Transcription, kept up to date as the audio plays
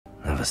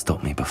never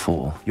stopped me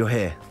before. You're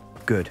here.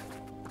 Good.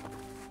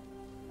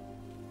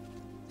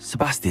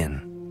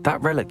 Sebastian, that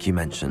relic you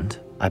mentioned.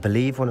 I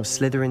believe one of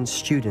Slytherin's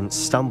students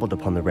stumbled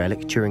upon the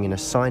relic during an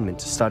assignment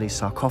to study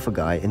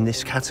sarcophagi in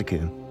this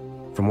catacomb.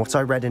 From what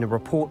I read in a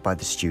report by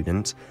the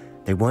student,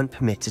 they weren't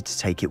permitted to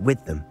take it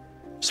with them,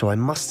 so I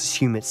must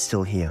assume it's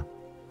still here.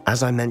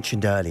 As I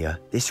mentioned earlier,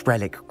 this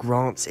relic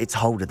grants its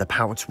holder the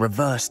power to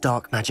reverse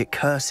dark magic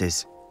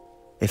curses.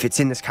 If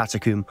it's in this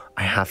catacomb,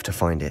 I have to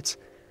find it.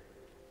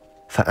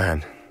 For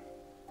Anne.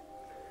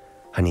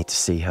 I need to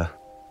see her.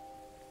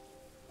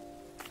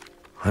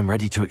 I'm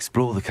ready to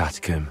explore the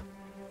catacomb.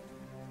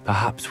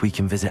 Perhaps we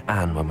can visit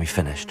Anne when we've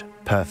finished.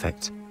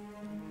 Perfect.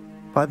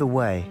 By the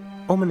way,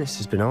 Ominous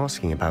has been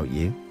asking about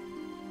you.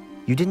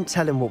 You didn't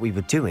tell him what we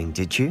were doing,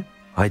 did you?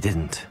 I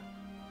didn't.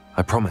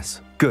 I promise.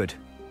 Good.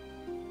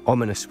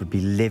 Ominous would be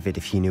livid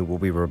if he knew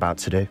what we were about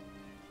to do.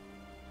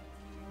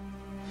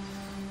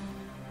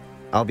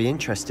 I'll be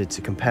interested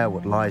to compare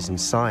what lies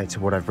inside to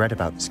what I've read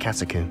about this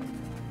catacomb.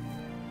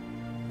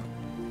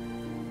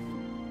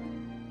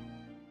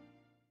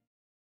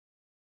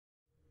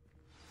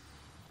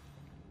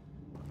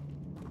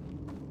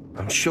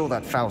 I'm sure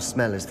that foul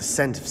smell is the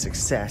scent of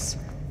success.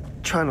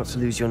 Try not to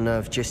lose your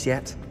nerve just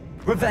yet.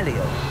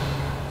 Revelio.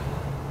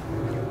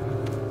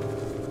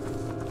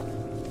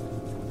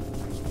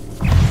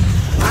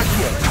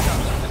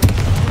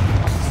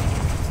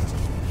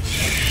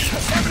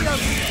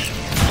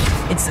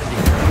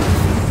 Incendio.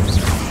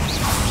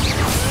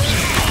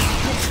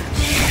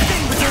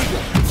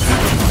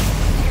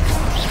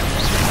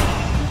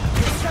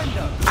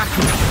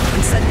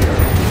 Incendio.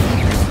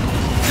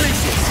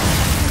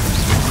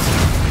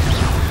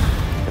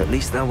 At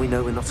least now we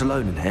know we're not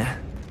alone in here.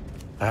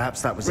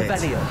 Perhaps that was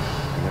Revelio. it.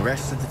 And the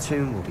rest of the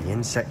tomb will be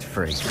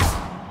insect-free.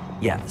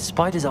 Yeah,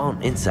 spiders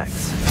aren't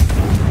insects.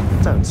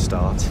 Don't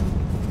start.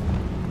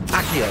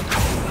 Accio.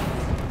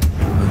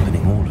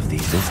 Opening all of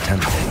these is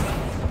tempting.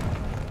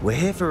 We're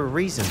here for a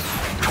reason.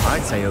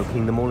 I'd say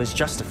opening them all is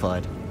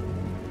justified.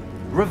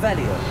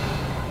 Revelio.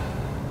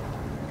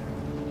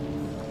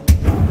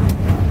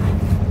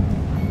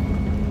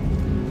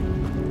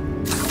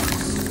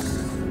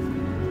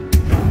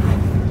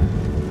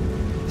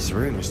 This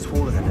room is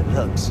taller than it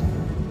looks.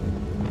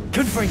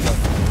 Confringo.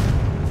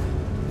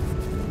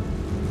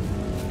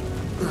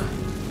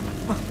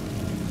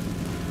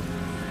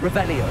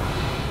 Revelio.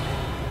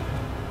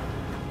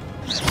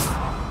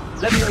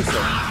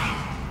 Levioso.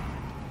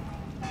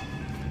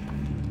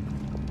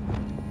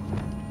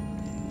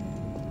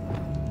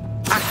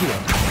 Accio.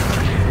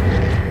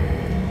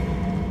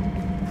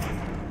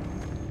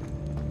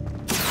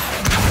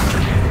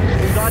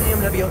 Wingardium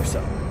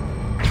Levioso.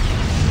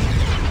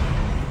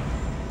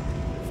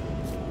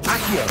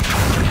 Accio.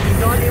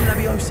 Wingardium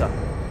Leviosa.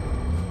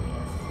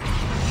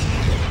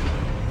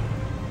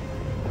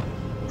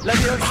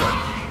 Levioso.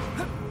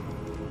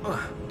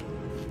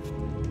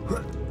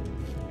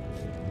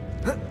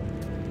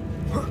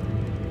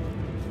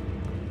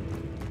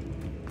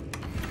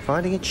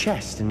 Finding a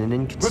chest in an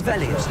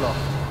inconspicuous loft.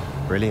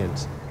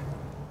 Brilliant.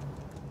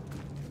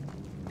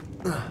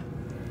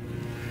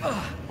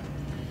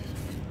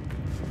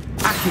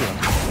 Accio.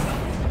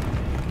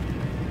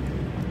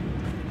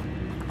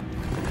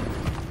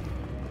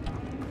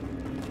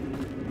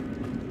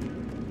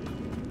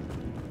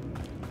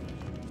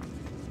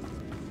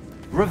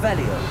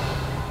 Revelio.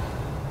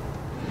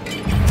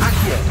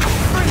 Accio.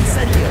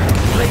 Incendio.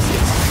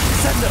 Glacius.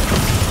 Sendo.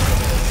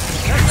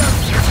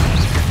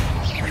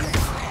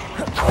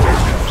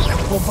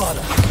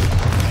 Bombarda.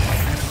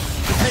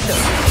 Defendo.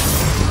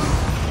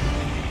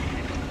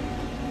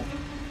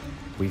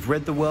 We've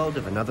rid the world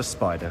of another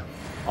spider.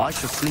 I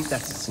shall sleep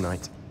better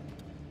tonight.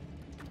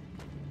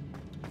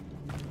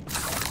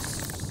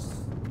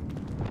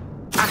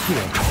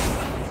 Accio.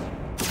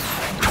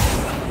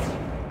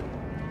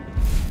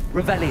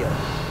 Revelio.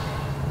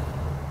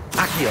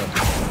 Accio.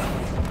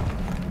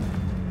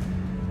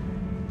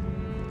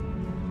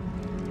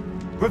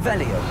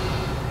 Revelio.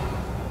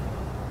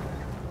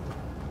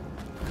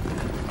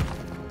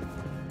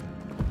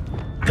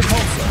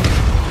 Depulso.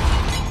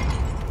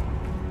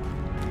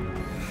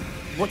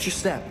 Watch your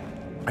step.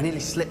 I nearly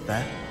slipped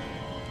there.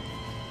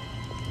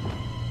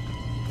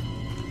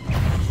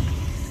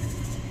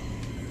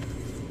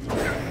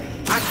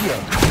 Accio.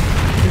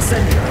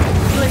 Incendio.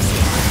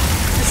 Glacius.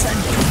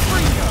 Descendo.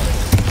 Fringo.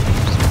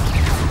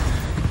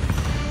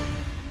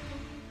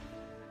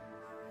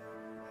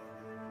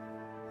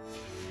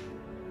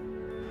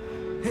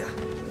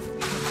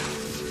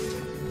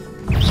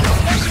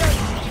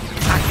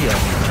 Accio.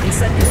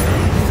 Incendio.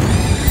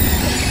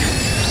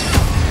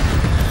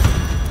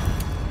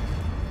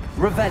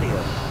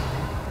 Revelio.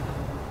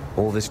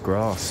 All this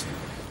grass.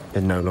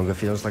 It no longer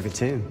feels like a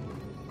tomb.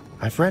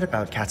 I've read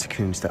about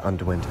catacombs that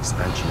underwent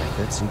expansion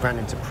efforts and ran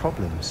into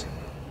problems.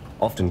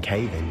 Often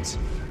cave-ins.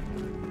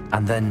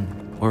 And then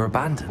were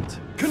abandoned.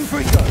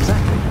 Confringo.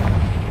 Exactly.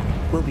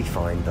 We'll be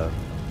fine, though.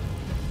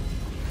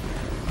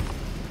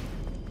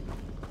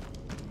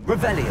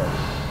 Revelio.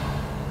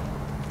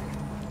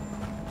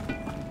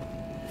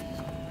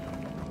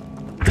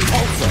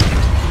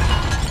 Depulso.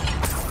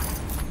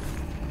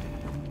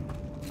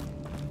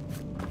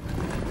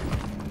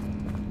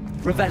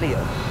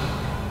 Revelio.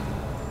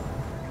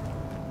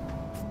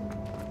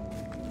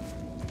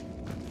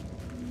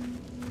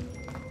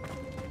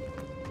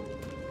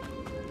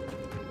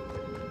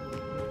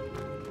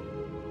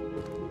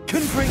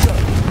 Confringo.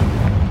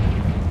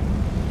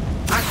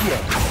 Accio.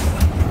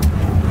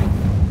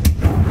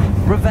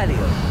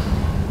 Revelio.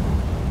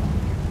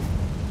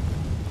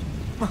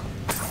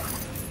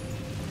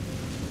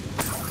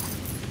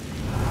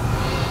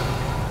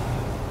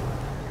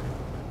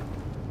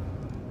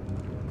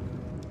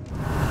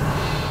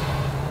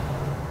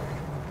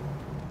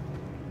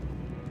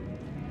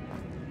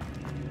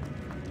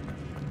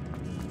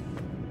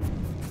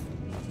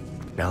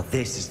 Now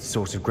this is the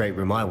sort of great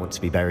room I want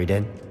to be buried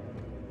in.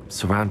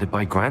 Surrounded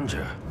by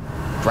grandeur.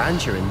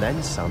 Grandeur and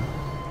then some.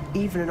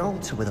 Even an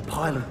altar with a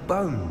pile of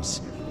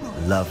bones.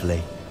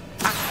 Lovely.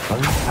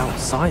 Bones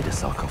outside a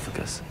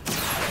sarcophagus.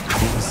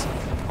 Seems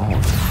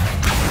odd.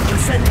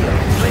 Incendio,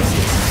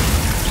 places.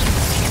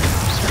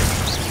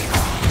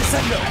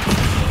 Descendo.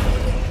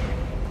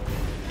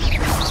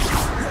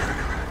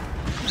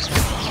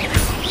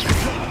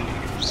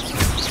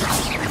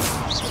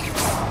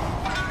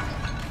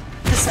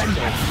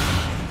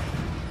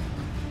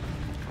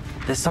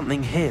 There's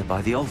something here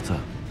by the altar.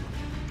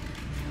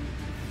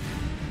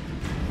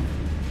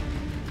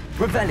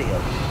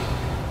 Revelio.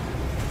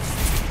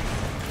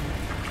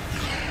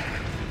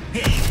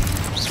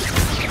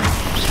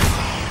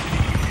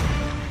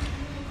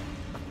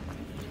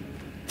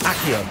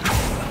 Accio.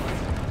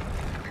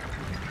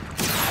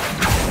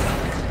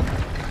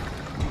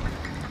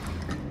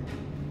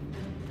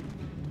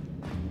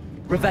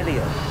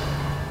 Revelio.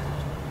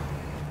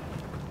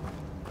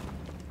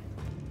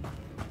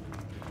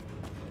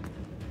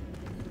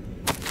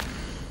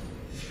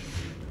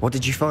 What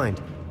did you find?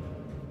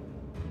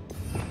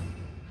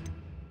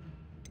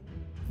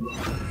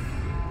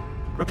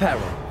 Reparo.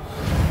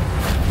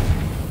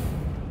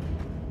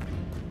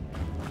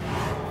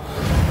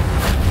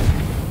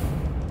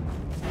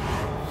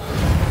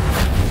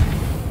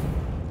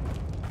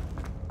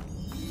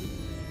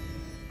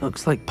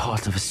 Looks like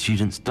part of a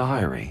student's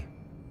diary.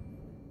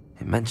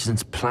 It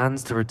mentions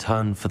plans to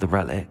return for the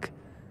relic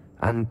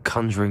and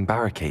conjuring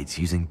barricades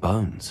using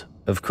bones.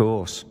 Of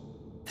course.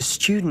 The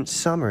student's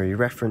summary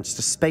referenced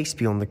a space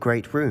beyond the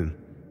Great Room,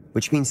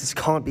 which means this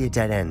can't be a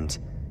dead end.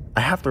 I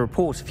have the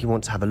report if you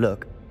want to have a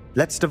look.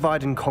 Let's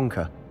divide and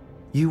conquer.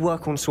 You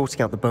work on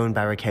sorting out the bone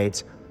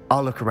barricades,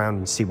 I'll look around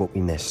and see what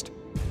we missed.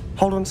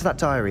 Hold on to that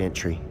diary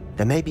entry.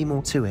 There may be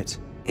more to it.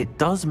 It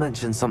does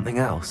mention something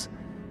else.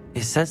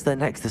 It says their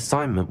next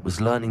assignment was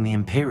learning the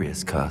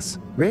Imperius Curse.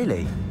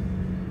 Really?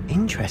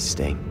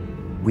 Interesting.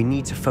 We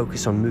need to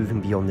focus on moving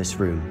beyond this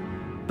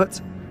room.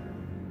 But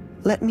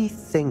let me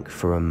think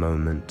for a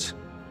moment.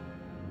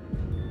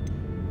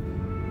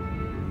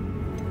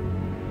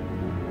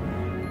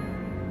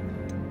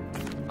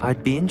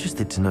 I'd be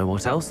interested to know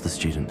what else the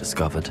student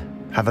discovered.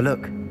 Have a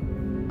look.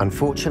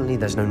 Unfortunately,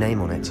 there's no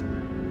name on it.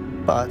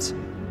 But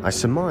I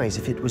surmise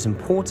if it was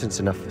important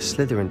enough for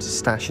Slytherin to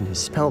stash in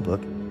his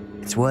spellbook,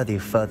 it's worthy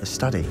of further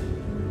study.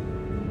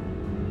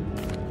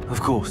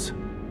 Of course.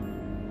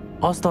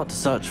 I'll start to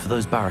search for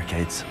those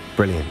barricades.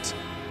 Brilliant.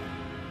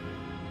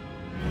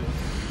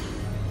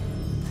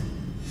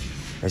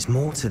 There's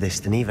more to this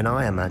than even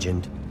I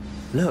imagined.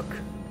 Look,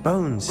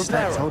 bones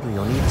stacked oddly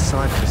on either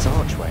side of this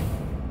archway.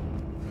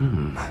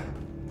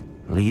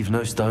 Leave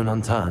no stone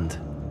unturned.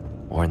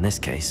 Or in this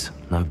case,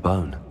 no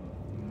bone.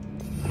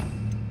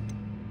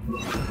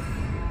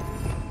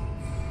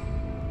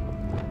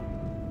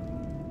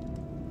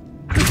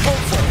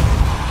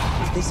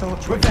 If this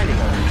archway we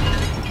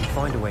can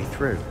find a way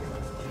through.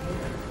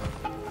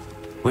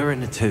 We're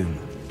in a tomb.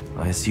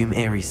 I assume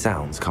eerie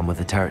sounds come with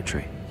the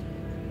territory.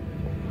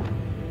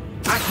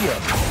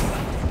 Accio!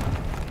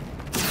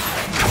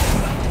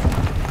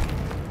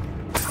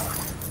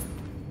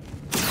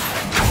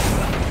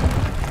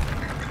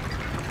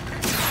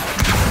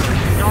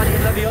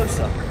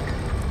 Leviosa.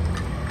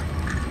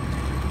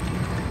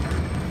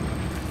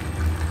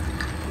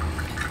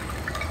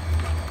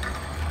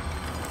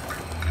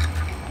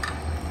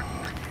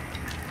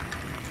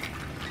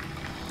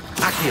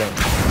 Accio.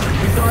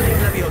 Wingardium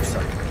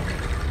Leviosa.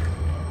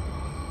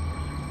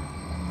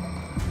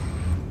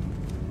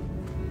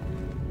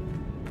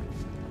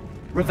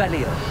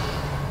 Revelio.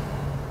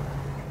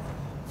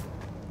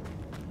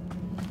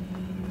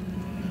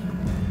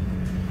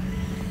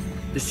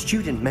 The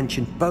student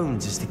mentioned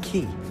bones as the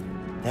key.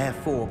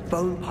 Therefore,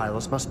 bone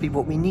piles must be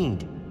what we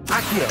need.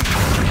 Accio!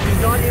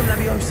 Wingardium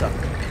Leviosa!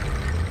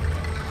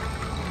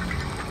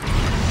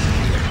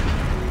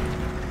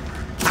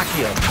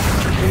 Accio!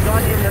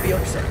 Wingardium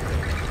Leviosa!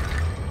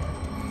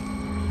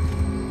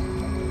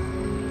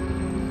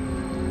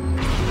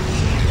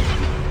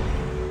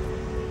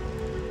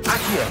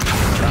 Accio!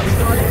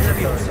 Wingardium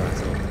Leviosa!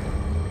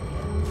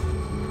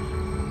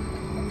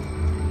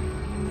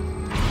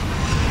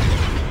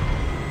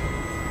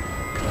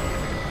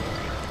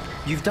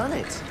 You've done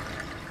it!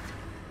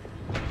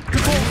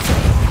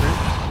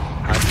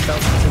 I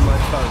felt it in my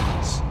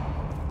bones.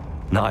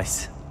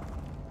 Nice.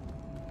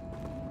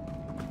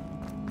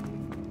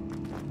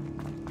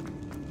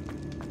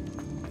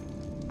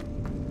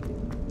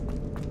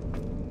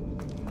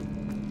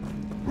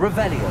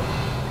 Revelio.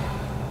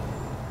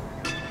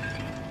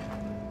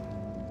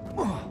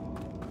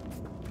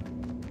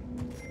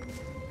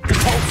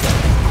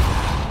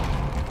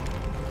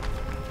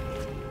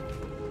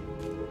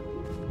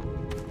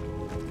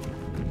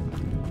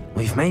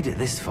 We've made it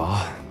this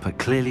far, but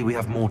clearly we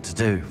have more to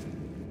do.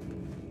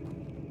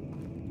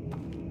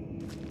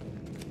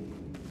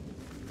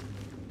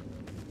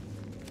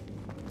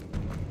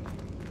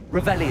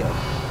 Revelio.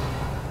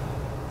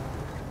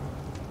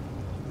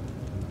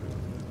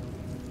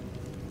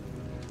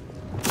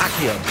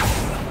 Accio.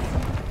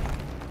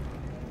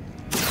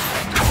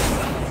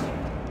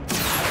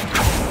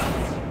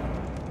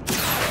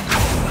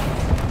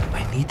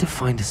 I need to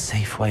find a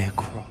safe way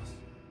across.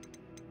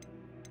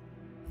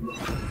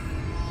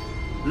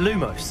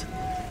 Lumos.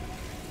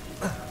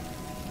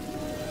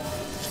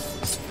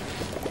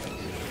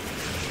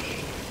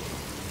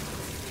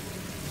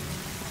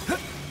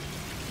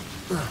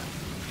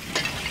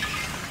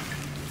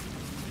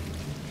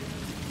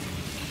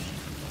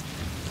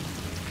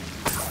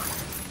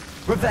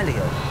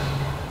 Revelio.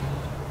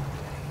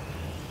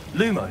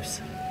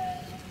 Lumos.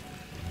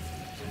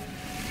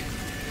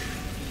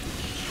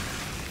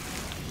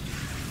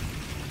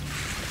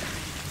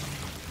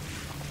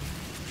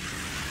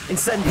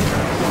 Incendio.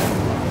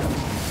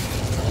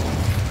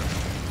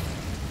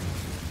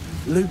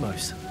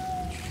 Lumos.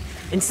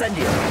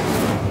 Incendio.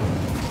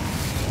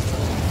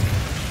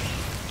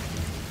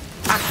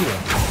 Accio.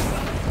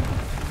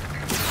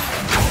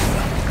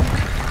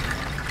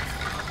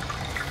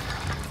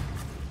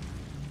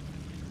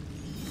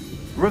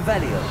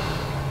 Revelio.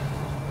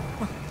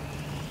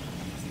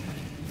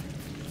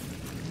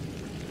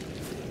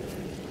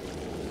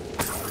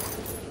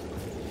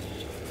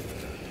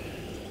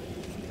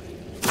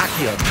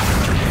 Accio.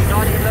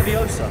 Guardian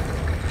Leviosa.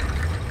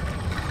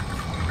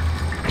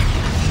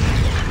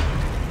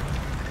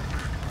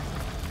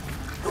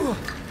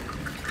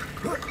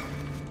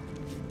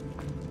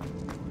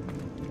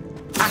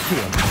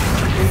 Accio.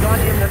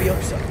 Guardian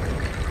Leviosa.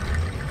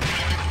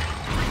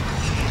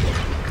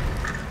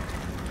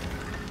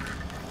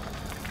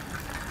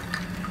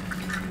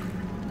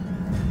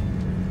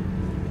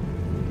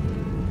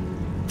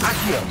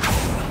 Accio.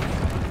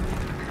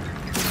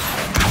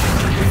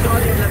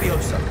 Guardian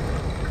Leviosa.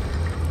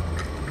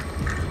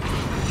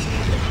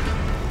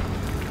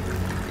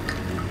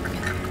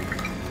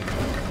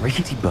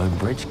 Rickety bone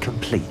bridge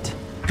complete.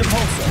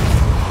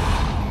 Depulso.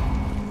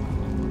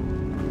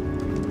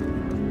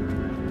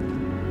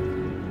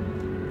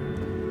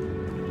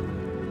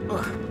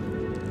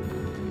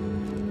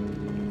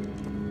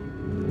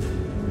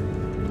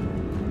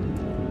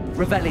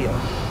 Revelio.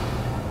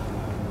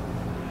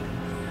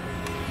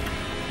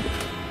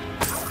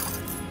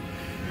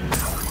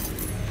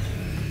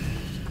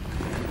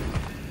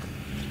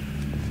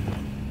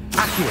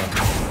 Accio.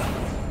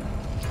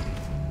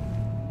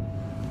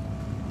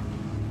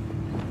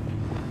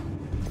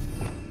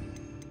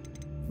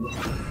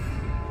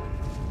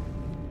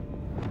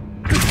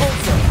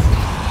 Depulso.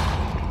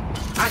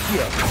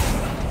 Accio.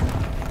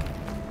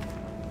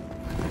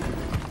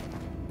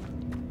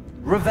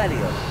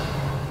 Revelio.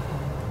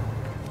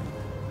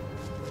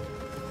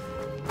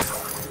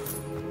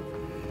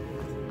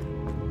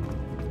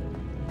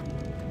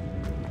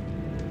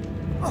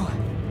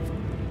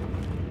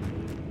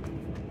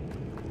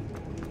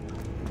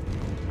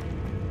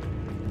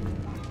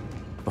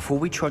 Before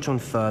we trudge on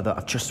further,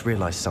 I've just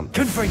realized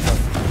something.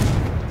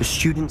 Confringo. The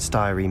student's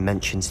diary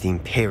mentions the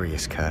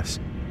Imperious Curse.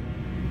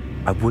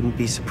 I wouldn't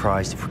be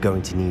surprised if we're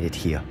going to need it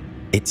here.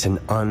 It's an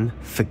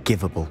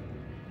unforgivable,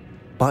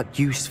 but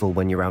useful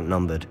when you're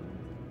outnumbered.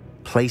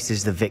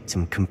 Places the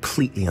victim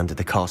completely under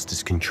the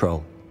caster's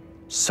control.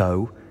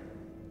 So,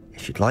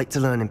 if you'd like to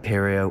learn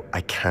Imperio,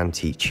 I can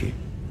teach you.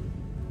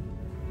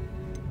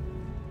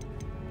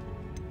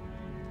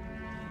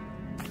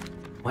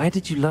 Where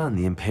did you learn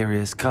the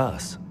Imperious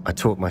Curse? I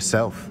taught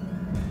myself.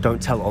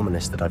 Don't tell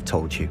Ominous that I've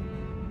told you.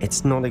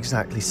 It's not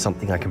exactly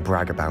something I can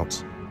brag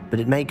about, but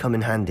it may come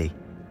in handy.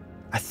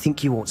 I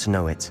think you ought to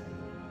know it.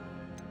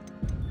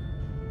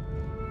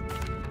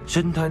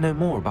 Shouldn't I know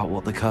more about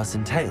what the curse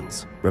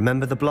entails?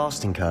 Remember the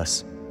blasting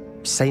curse?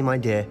 Same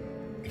idea,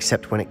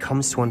 except when it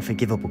comes to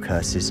unforgivable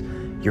curses,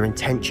 your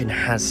intention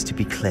has to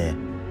be clear.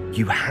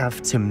 You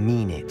have to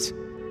mean it.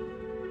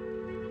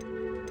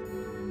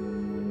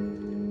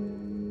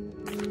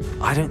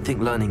 I don't think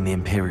learning the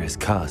Imperious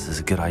Curse is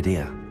a good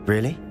idea.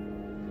 Really?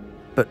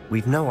 But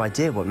we've no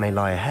idea what may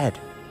lie ahead.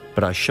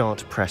 But I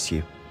shan't press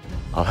you.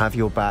 I'll have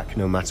your back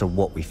no matter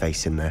what we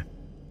face in there.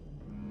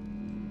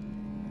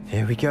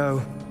 Here we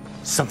go.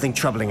 Something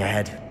troubling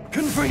ahead.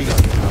 Confringo.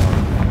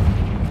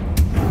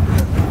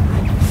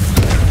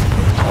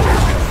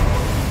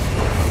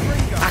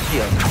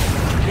 Accio.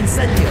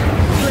 Incendio.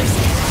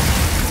 Glacier.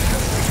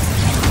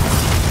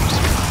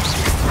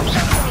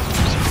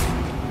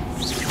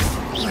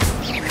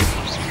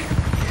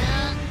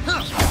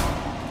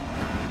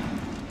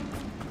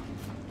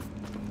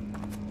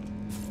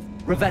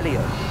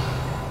 Revelio.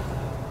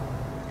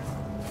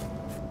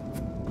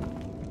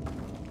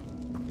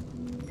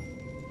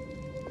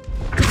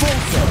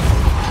 Depulso.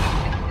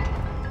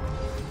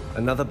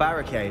 Another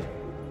barricade.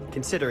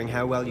 Considering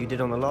how well you did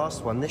on the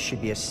last one, this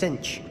should be a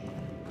cinch.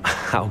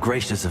 How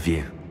gracious of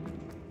you.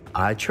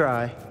 I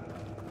try.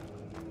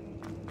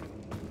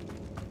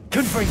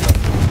 Confringo.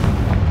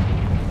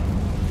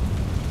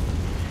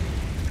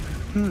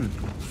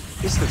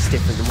 This looks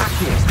different than what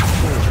we used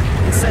before.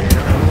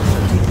 Incendio. I'm also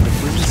dealing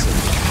with Wilson.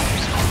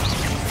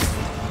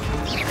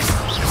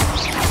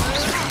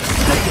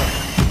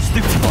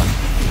 Stupid one.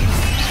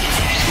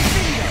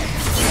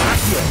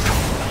 Accio.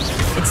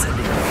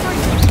 Incendio.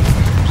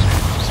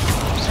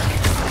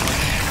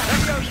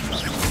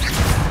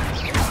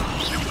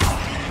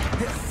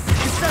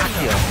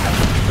 Accio.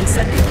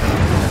 Incendio.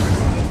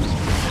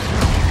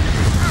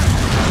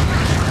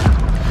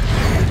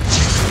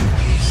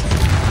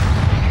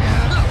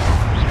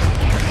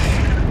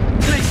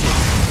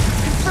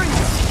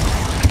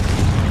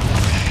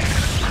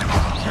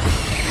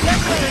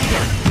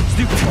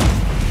 Stupid one.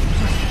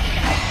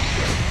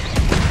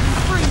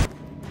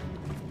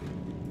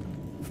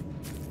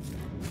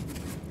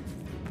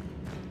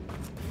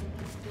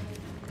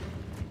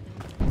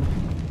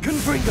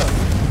 Confringo.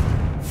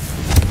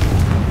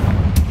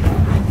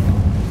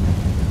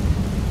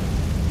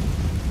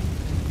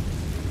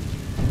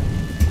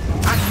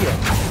 Accio.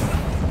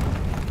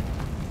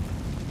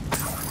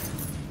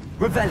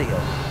 Revelio.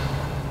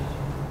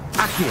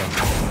 Accio.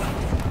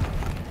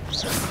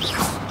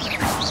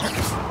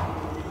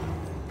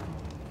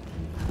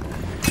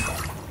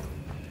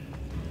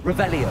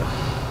 Revelio.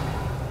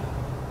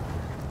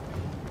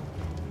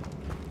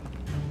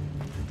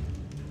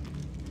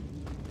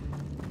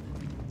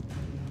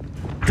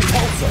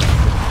 Repulsor.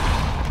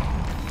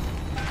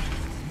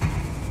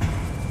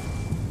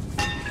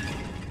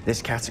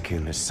 This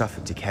catacomb has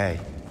suffered decay,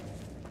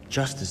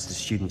 just as the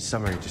student's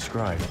summary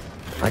described.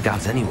 I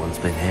doubt anyone's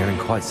been here in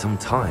quite some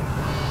time.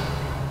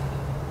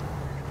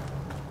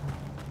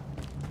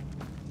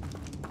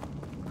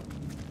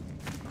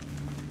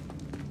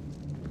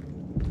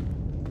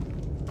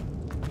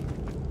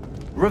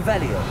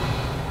 Revelio.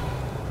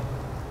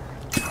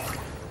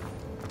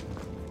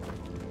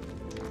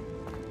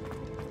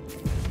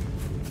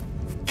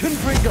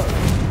 Confringo.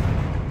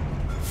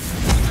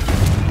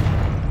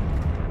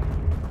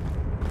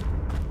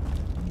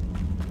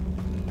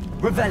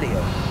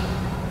 Revelio.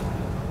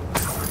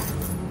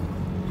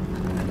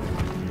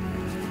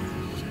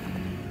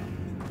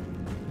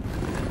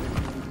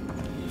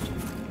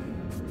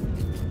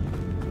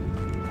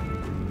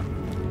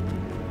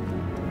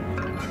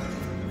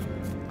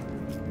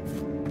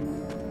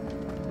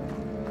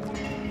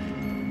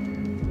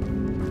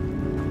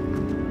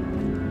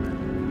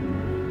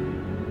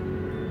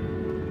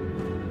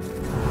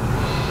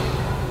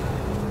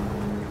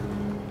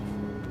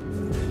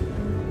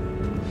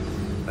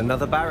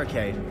 Another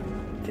barricade.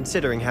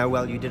 Considering how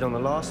well you did on the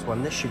last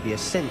one, this should be a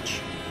cinch.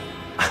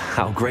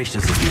 How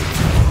gracious of you.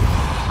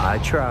 I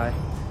try.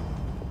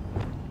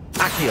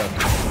 Accio.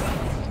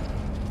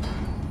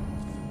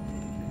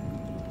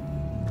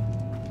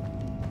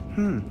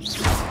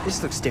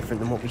 This looks different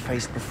than what we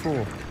faced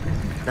before.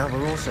 Now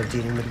we're also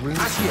dealing with rooms.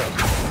 Accio.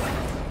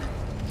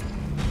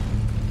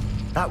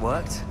 That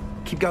worked.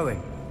 Keep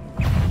going.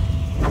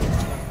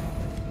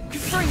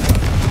 Confringo.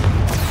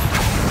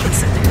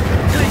 Incendio.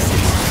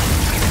 Glacius.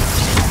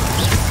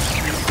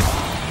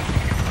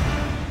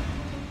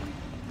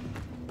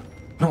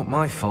 Not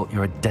my fault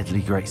you're a deadly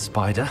great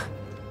spider.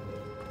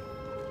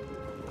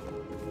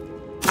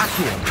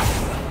 Accio.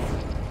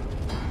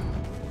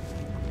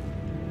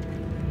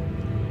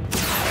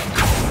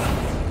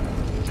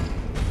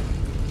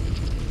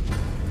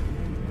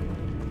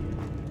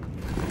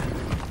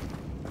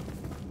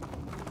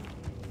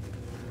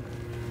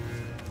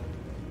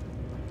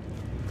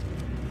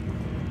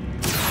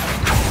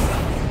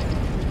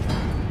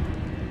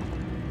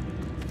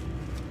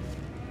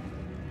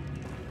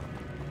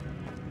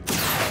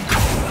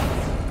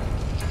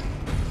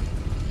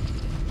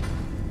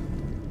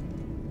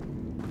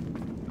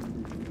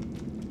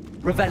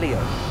 Revelio.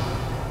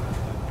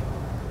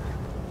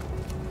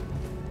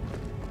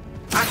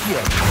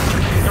 Accio.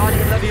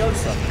 Wingardium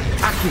Leviosa.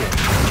 Accio.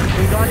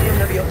 Wingardium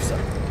Leviosa.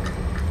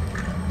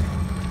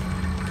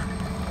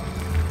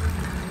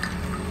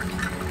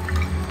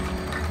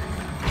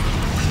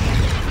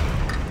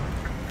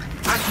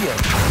 Accio.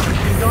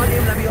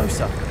 Wingardium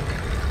Leviosa.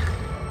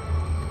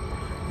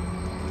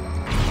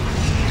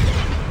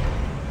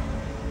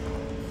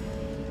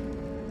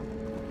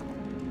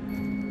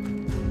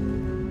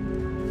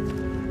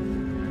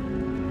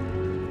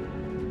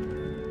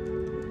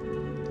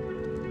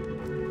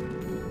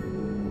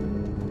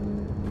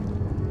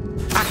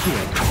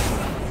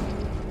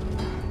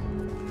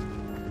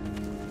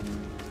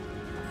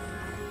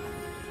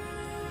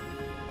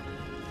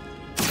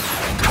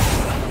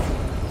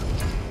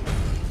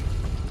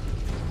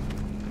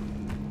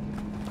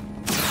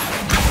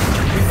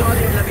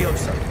 Wingardium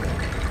Leviosa.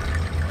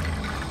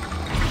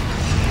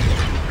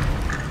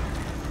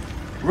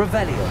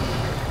 Revelio.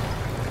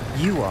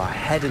 You are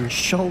head and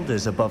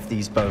shoulders above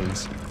these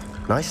bones.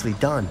 Nicely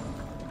done.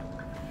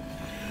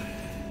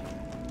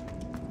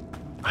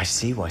 I I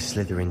see why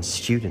Slytherin's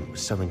student was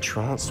so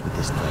entranced with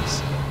this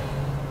place.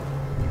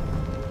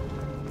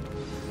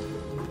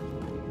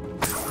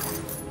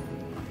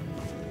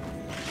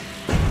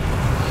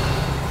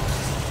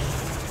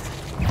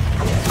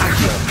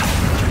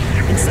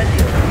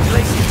 Incendio!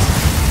 Glacius!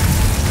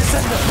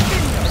 Descendo!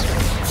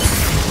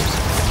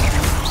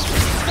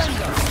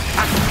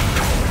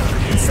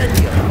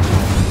 Incendio!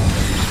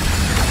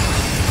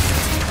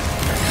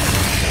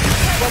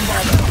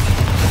 Bombardo!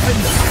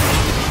 Defender!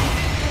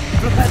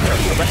 Flipendo!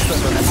 Arresto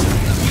Momentum!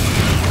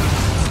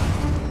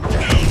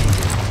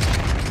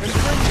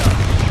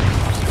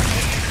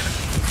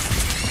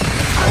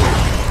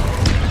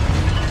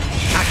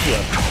 Accio!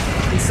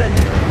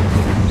 Incendio!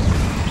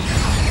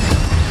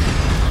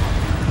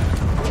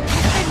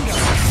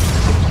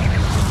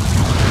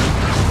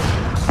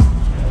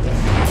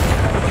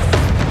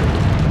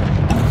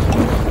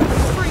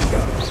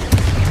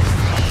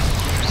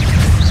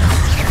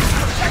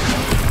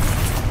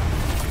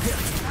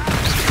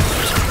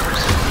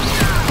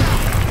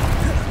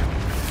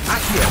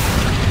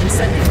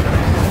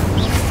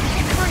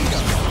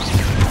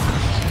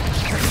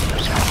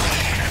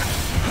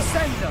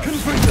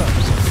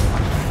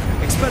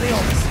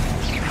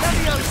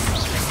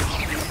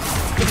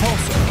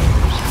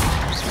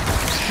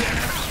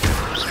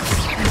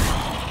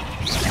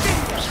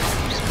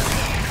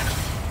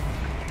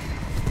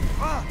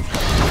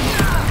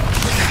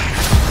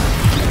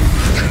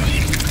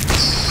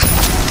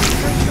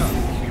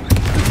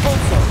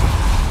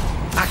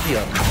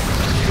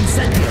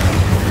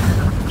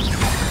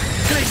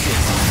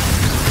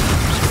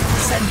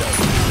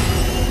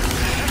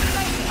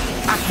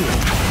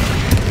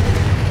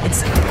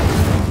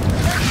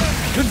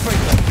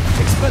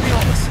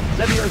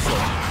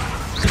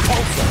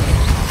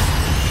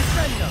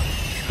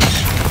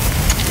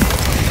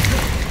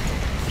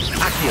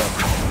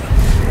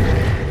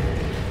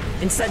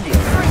 Incendio!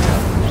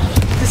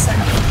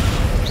 Descendo!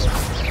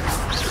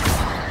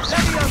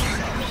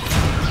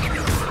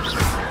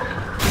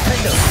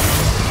 Defendo!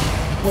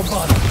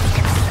 Bombardo!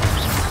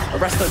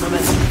 Arresto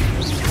Momentum!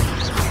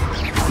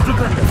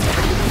 Flipendo!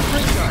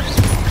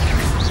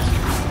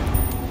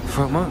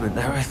 For a moment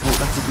there, I thought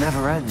that would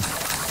never end.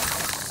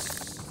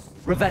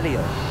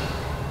 Revelio!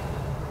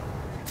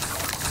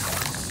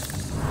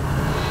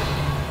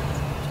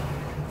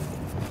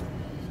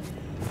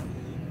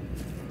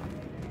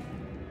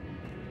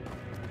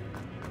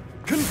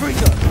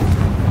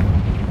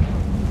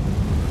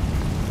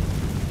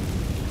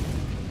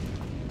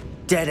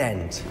 Dead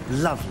end.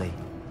 Lovely.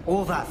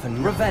 All that for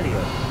nothing.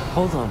 Revelio!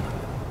 Hold on.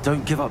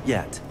 Don't give up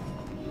yet.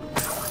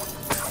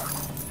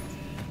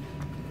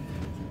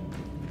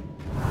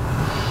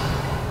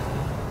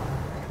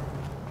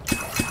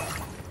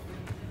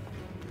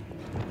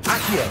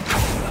 Accio!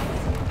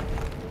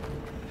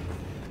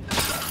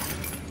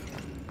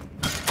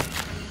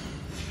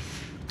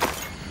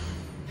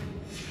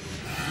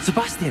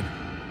 Sebastian!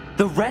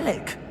 The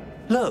relic!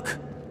 Look!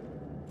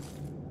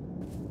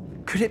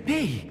 Could it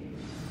be?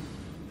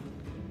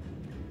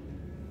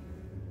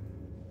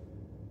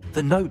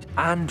 The note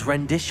and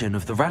rendition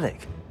of the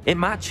relic. It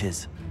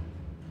matches.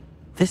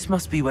 This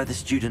must be where the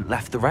student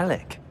left the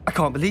relic. I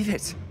can't believe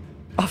it.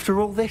 After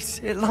all this,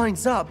 it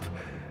lines up.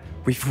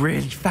 We've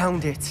really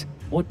found it.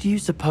 What do you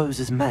suppose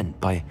is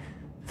meant by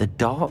the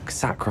dark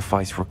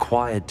sacrifice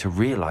required to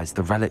realize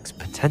the relic's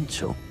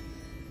potential?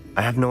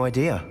 I have no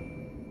idea.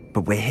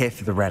 But we're here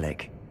for the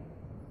relic.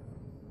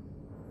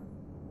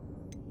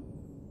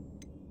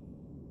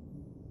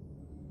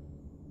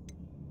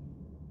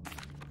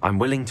 I'm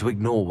willing to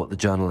ignore what the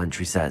journal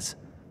entry says.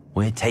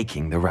 We're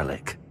taking the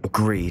relic.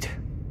 Agreed.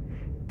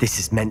 This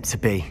is meant to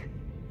be.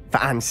 For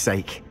Anne's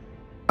sake,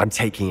 I'm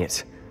taking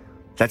it.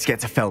 Let's get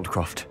to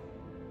Feldcroft.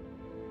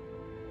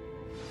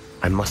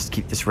 I must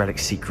keep this relic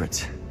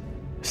secret,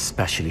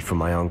 especially from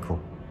my uncle.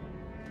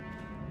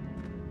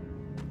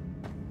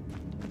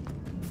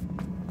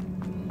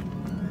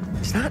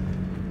 Is that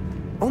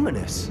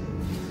ominous?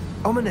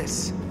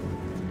 Ominous.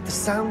 The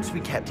sounds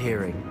we kept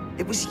hearing.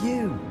 It was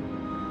you.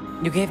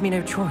 You gave me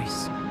no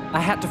choice.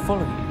 I had to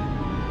follow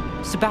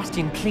you.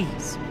 Sebastian,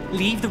 please,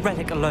 leave the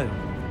relic alone.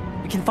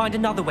 We can find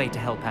another way to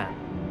help Anne.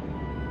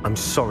 I'm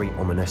sorry,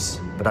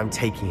 Ominous, but I'm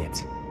taking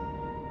it.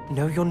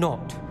 No, you're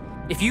not.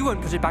 If you won't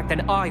put it back,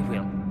 then I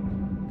will.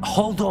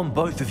 Hold on,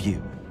 both of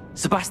you.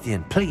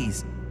 Sebastian,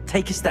 please,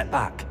 take a step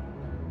back.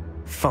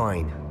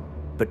 Fine,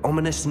 but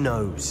Ominous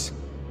knows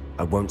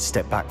I won't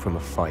step back from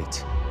a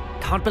fight.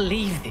 Can't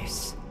believe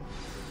this.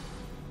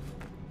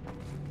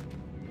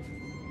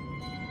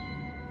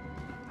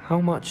 How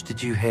much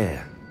did you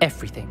hear?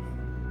 Everything.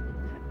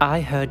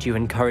 I heard you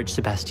encourage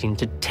Sebastian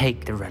to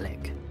take the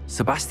relic.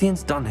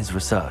 Sebastian's done his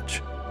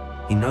research.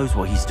 He knows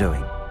what he's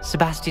doing.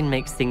 Sebastian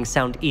makes things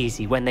sound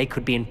easy when they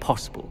could be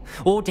impossible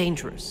or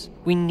dangerous.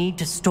 We need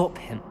to stop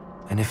him.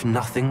 And if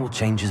nothing will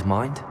change his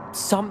mind?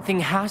 Something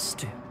has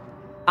to.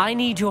 I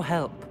need your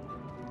help.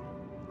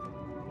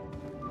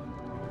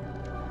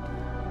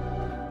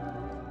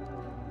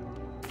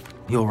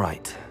 You're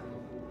right.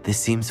 This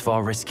seems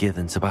far riskier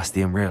than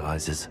Sebastian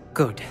realizes.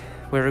 Good.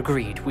 we're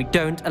agreed. We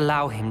don't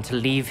allow him to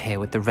leave here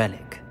with the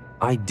relic.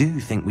 I do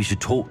think we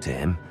should talk to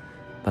him,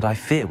 but I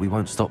fear we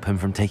won't stop him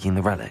from taking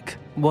the relic.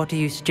 What are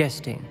you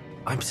suggesting?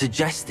 I'm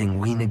suggesting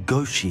we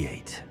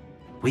negotiate.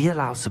 We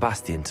allow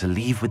Sebastian to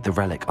leave with the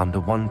relic under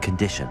one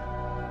condition.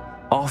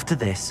 After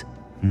this,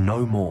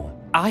 no more.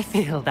 I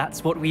feel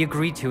that's what we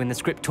agreed to in the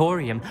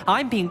scriptorium.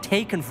 I'm being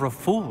taken for a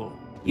fool.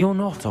 You're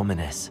not,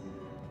 Ominous.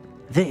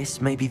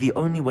 This may be the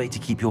only way to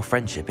keep your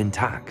friendship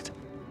intact.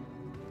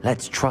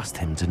 Let's trust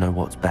him to know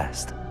what's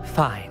best.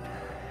 Fine.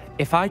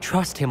 If I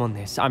trust him on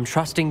this, I'm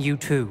trusting you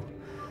too.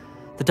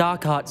 The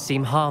dark arts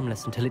seem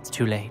harmless until it's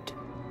too late.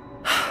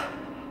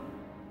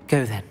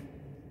 Go then.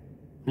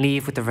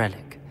 Leave with the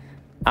relic.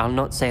 I'll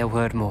not say a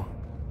word more.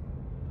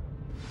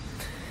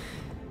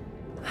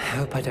 I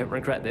hope I don't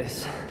regret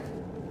this.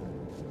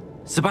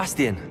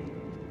 Sebastian,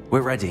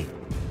 we're ready.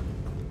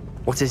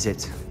 What is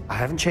it? I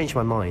haven't changed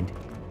my mind.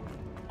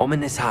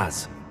 Ominous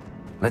has.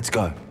 Let's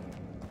go.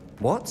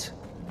 What?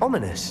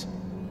 Ominous?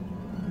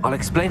 I'll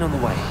explain on the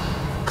way.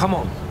 Come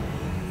on.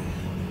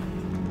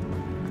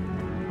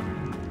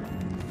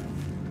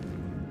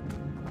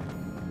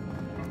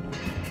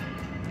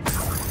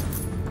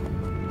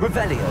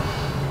 Revelio.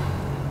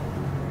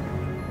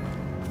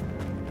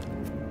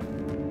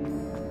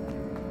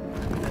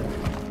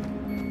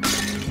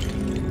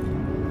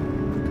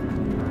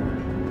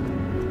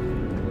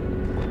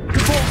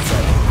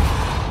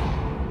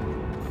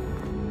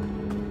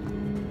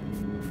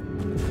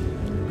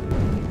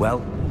 Well,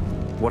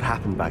 what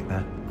happened back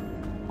there?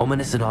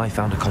 Ominous and I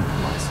found a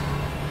compromise.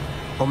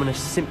 Ominous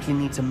simply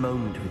needs a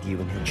moment with you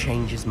and he'll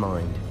change his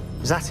mind.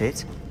 Is that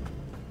it?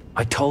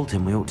 I told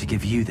him we ought to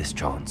give you this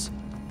chance,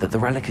 that the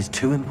relic is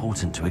too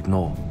important to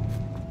ignore.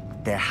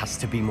 There has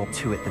to be more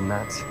to it than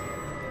that.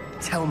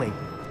 Tell me.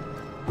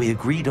 We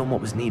agreed on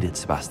what was needed,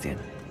 Sebastian.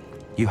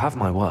 You have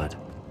my word.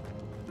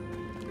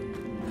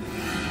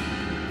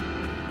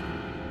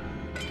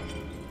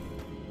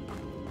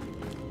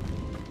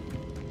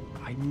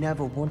 I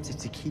never wanted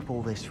to keep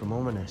all this from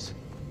Ominous.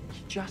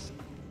 He just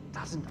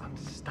doesn't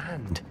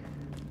understand.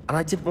 And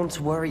I didn't want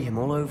to worry him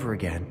all over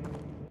again.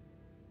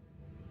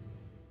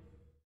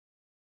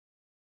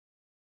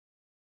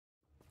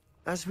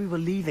 As we were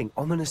leaving,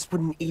 Ominous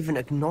wouldn't even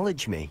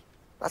acknowledge me.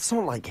 That's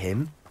not like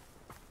him.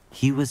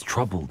 He was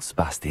troubled,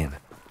 Sebastian.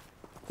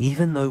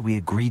 Even though we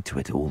agreed to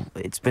it all,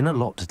 it's been a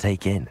lot to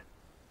take in.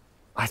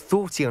 I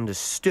thought he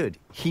understood.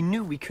 He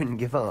knew we couldn't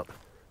give up.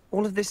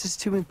 All of this is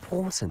too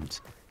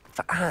important.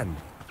 For Anne.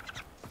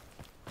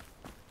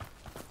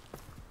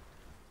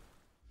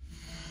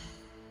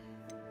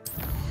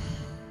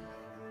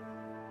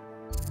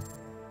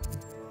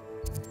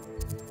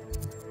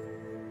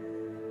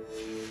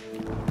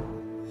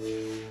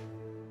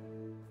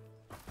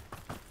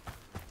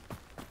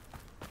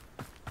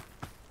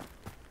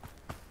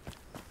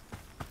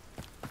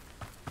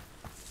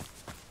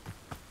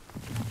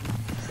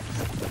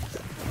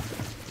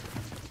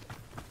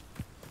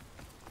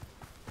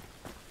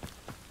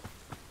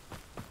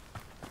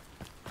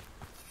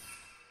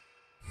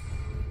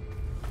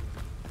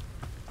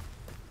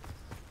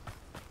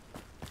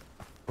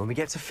 When we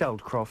get to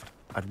Feldcroft,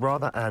 I'd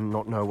rather Anne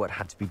not know what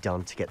had to be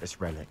done to get this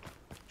relic.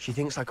 She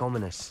thinks like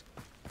Ominous.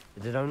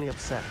 It'd only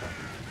upset her.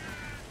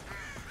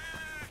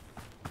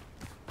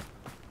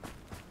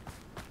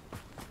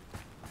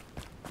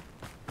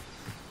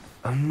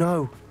 Oh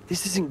no,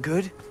 this isn't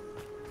good.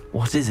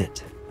 What is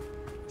it?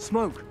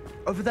 Smoke,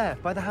 over there,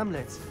 by the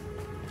hamlet.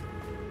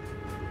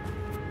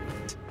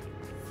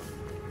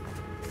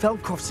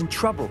 Feldcroft's in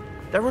trouble.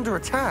 They're under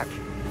attack.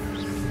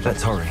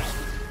 Let's hurry.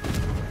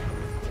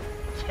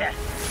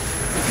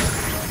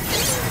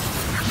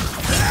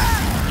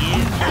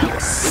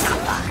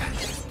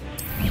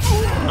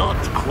 Not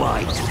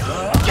quite.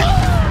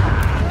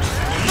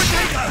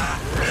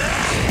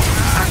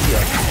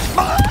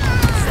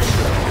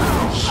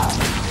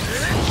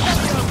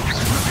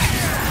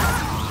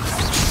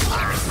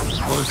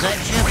 Was that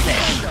your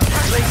best?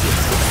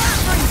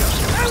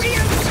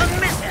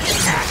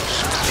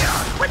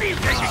 When are you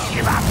going to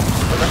give up?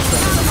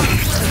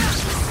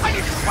 I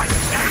didn't quite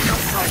stand up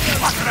for a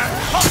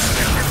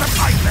positive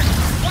disappointment.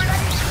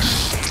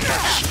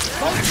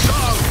 Let's go!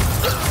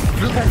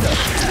 Defender!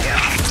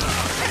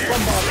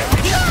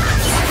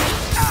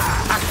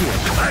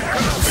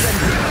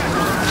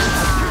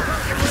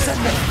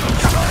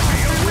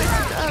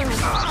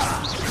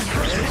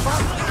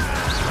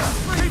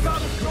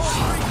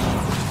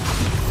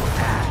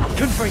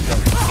 Confringo!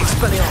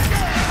 Expelliarmus!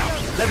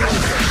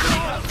 Leviosa!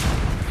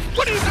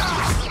 What is it?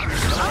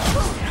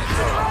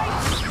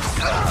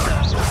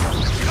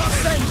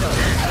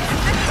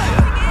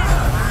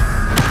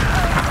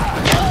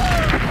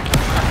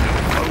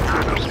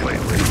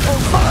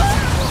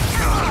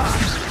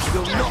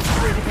 You're not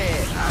through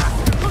here.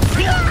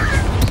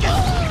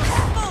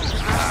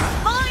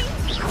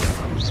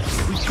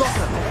 We've got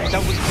her.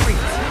 That was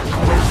great.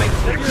 We'll make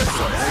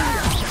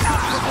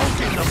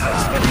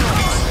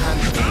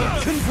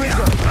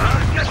Confringo!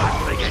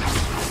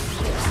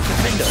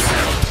 Defender!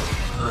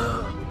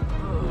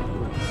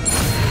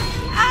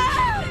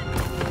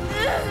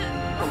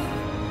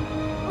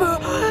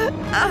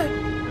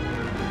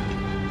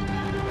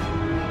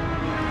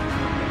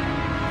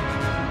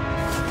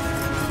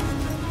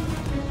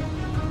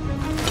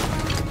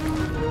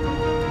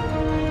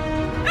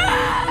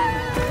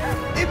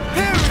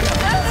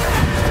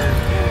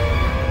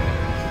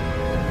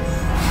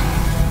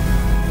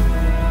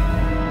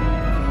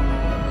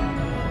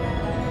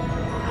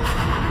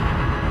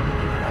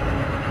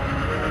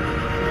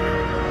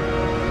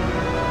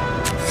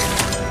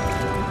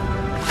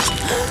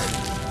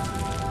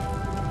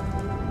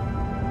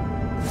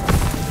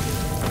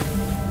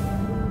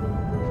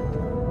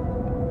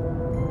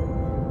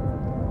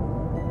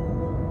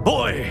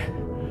 Boy!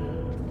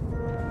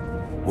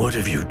 What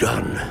have you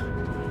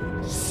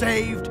done?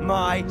 Saved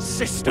my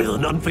sister. With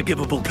an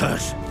unforgivable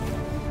curse.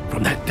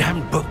 From that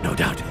damned book, no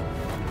doubt.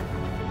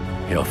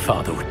 Your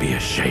father would be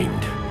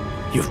ashamed.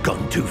 You've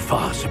gone too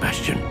far,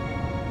 Sebastian.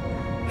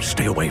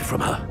 Stay away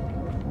from her.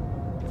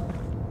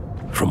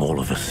 From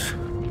all of us.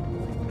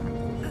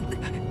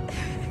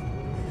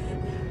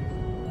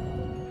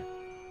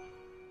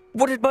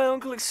 What did my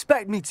uncle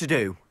expect me to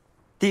do?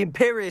 The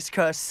Imperious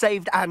curse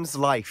saved Anne's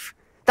life.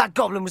 That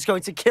goblin was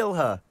going to kill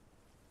her.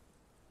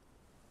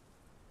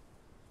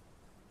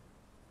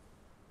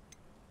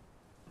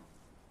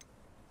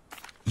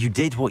 You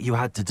did what you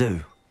had to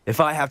do. If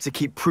I have to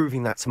keep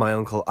proving that to my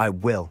uncle, I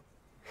will.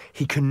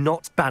 He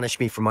cannot banish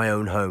me from my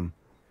own home.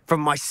 From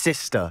my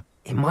sister.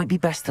 It might be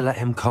best to let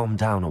him calm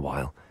down a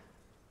while.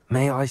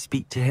 May I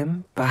speak to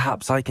him?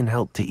 Perhaps I can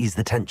help to ease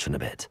the tension a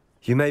bit.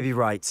 You may be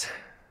right.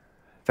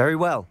 Very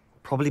well.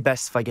 Probably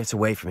best if I get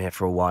away from here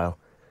for a while.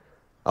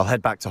 I'll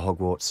head back to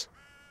Hogwarts.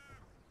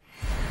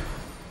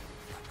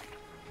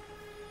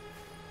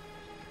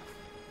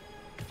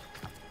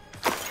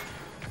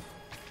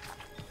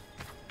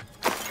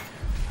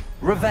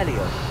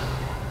 Revelio.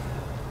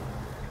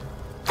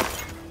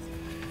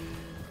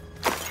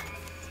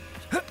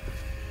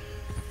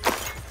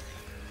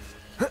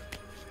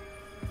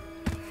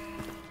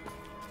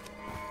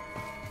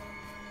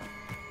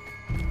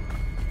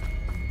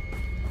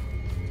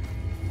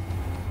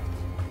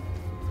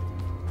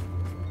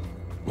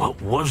 What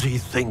was he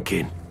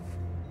thinking?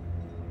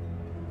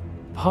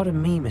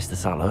 Pardon me, Mr.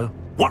 Sallow.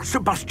 What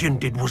Sebastian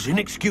did was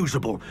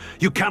inexcusable.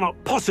 You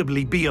cannot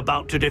possibly be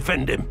about to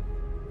defend him.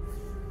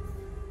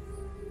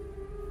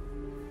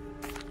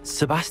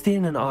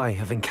 Sebastian and I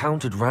have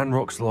encountered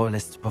Ranrock's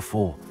loyalists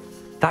before.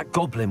 That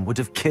goblin would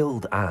have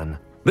killed Anne.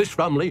 This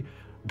family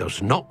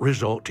does not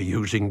resort to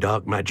using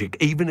dark magic,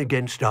 even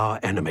against our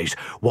enemies.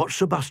 What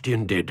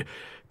Sebastian did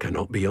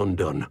cannot be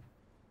undone.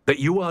 That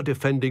you are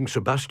defending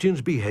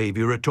Sebastian's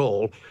behavior at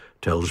all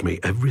tells me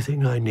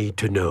everything I need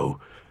to know.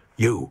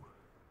 You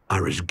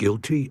are as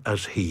guilty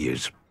as he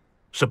is.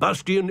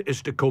 Sebastian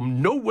is to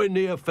come nowhere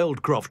near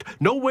Feldcroft,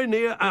 nowhere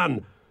near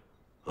Anne.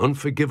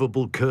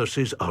 Unforgivable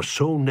curses are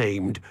so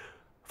named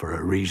for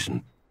a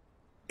reason.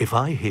 If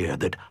I hear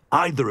that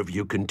either of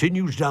you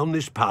continues down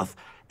this path,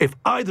 if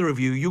either of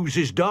you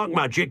uses dark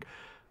magic,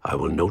 I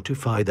will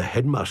notify the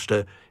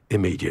headmaster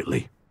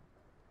immediately.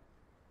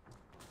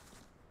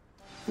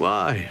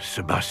 Why,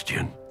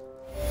 Sebastian?